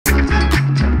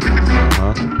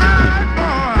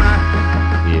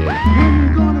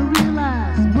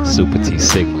Super T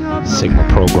Sigma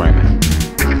programming.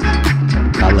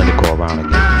 I'll let it go around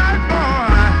again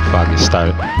before I get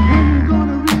started.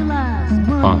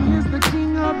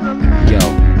 Yo,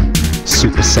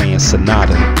 Super Saiyan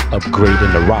Sonata,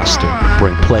 upgrading the roster,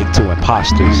 bring plague to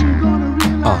imposters.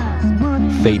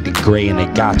 Fade to gray and they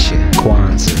got you.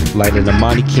 Kwanzaa, lighting a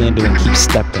money candle and keep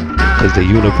stepping, cause the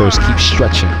universe keeps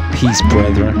stretching. Peace,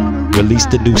 brethren. Release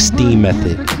the new steam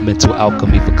method, mental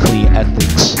alchemy for clean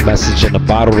ethics. Message in the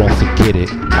bottle, don't forget it.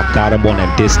 I got him on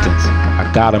that distance. I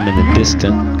got him in the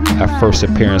distant. At first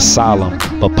appearance solemn,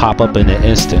 but pop up in an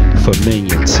instant. For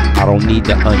minions, I don't need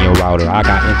the onion router, I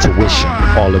got intuition.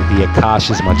 All of the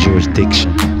Akasha's my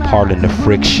jurisdiction. Pardon the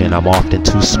friction, I'm often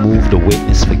too smooth to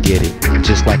witness, forget it.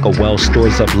 Just like a well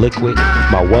stores up liquid,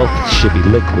 my wealth should be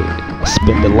liquid. I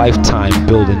spend a lifetime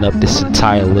building up this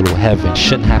entire little heaven.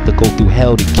 Shouldn't have to go through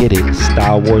hell to get it.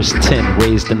 Star Wars 10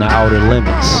 raised in the outer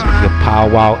limits. Your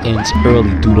powwow ends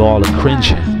early due to all the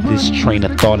cringing. This train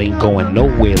of thought ain't going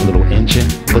nowhere, little engine.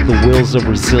 But the wheels of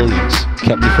resilience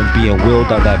kept me from being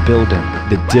willed out that building.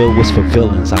 The deal was for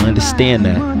villains, I understand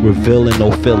that. Revealing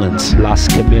no feelings,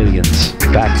 lost chameleons.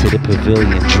 Back to the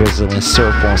pavilion, drizzling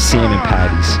surf on salmon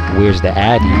patties. Where's the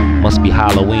Addy? Must be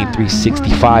Halloween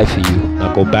 365 for you.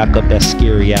 Now go back up that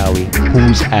scary alley.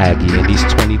 Who's Aggie? In these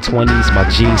 2020s, my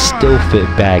jeans still fit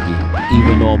baggy.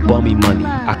 Even on bummy money,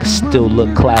 I can still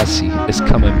look classy. It's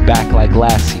coming back like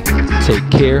Lassie.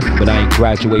 Take care, but I ain't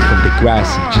graduate from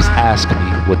Degrassi. Just ask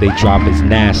me, what they drop is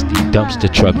nasty.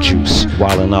 Dumpster truck juice.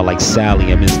 Wildin' out like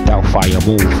Sally and Miss Doubtfire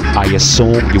move. I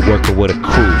assume you're working with a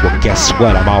crew. Well, guess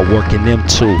what? I'm out working them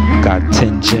too. Got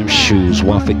 10 gym shoes,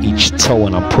 one for each toe,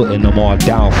 and I'm putting them all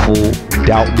down, fool.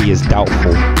 Doubt me is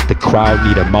doubtful. The crowd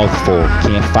need a mouthful.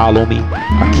 Can't follow me?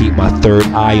 I keep my third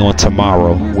eye on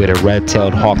tomorrow, where the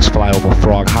red-tailed hawks fly over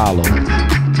Frog Hollow.